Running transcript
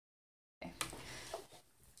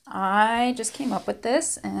I just came up with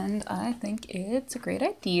this and I think it's a great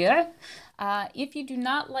idea. If you do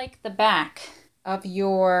not like the back of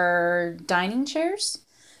your dining chairs,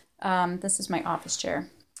 this is my office chair.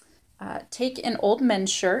 Take an old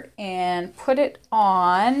men's shirt and put it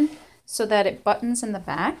on so that it buttons in the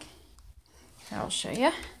back. I'll show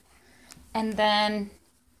you. And then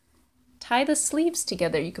tie the sleeves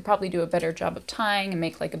together. You could probably do a better job of tying and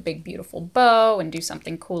make like a big beautiful bow and do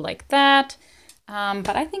something cool like that.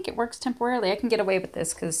 But I think it works temporarily. I can get away with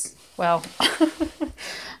this because, well,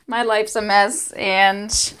 my life's a mess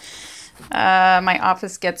and my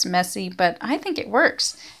office gets messy, but I think it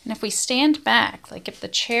works. And if we stand back, like if the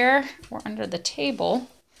chair were under the table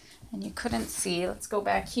and you couldn't see, let's go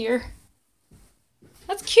back here.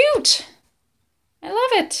 That's cute. I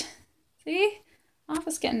love it. See?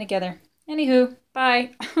 Office getting together. Anywho,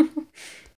 bye.